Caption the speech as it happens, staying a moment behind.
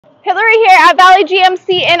Hilary here at Valley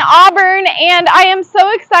GMC in Auburn, and I am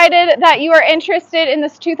so excited that you are interested in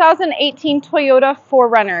this 2018 Toyota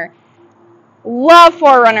 4Runner. Love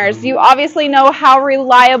 4Runners. You obviously know how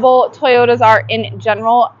reliable Toyotas are in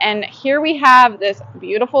general, and here we have this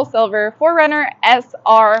beautiful silver 4Runner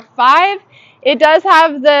SR5. It does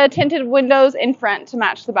have the tinted windows in front to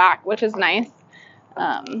match the back, which is nice.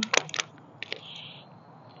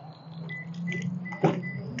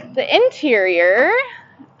 The interior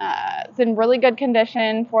is in really good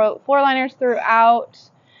condition. Floor liners throughout.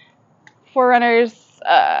 4Runners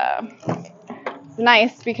it's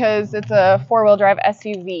nice because it's a four-wheel drive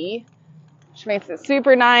SUV, which makes it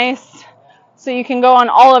super nice. So you can go on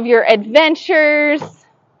all of your adventures.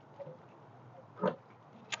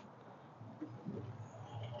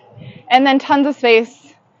 And then tons of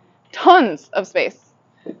space. Tons of space.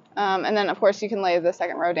 And then, of course, you can lay the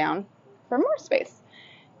second row down for more space.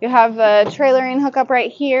 You have the trailering hookup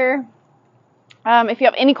right here. If you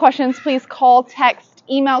have any questions, please call, text,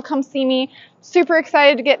 email, come see me. Super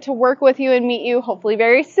excited to get to work with you and meet you, hopefully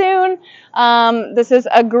very soon. This is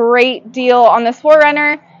a great deal on this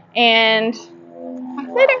 4Runner, and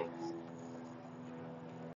talk later.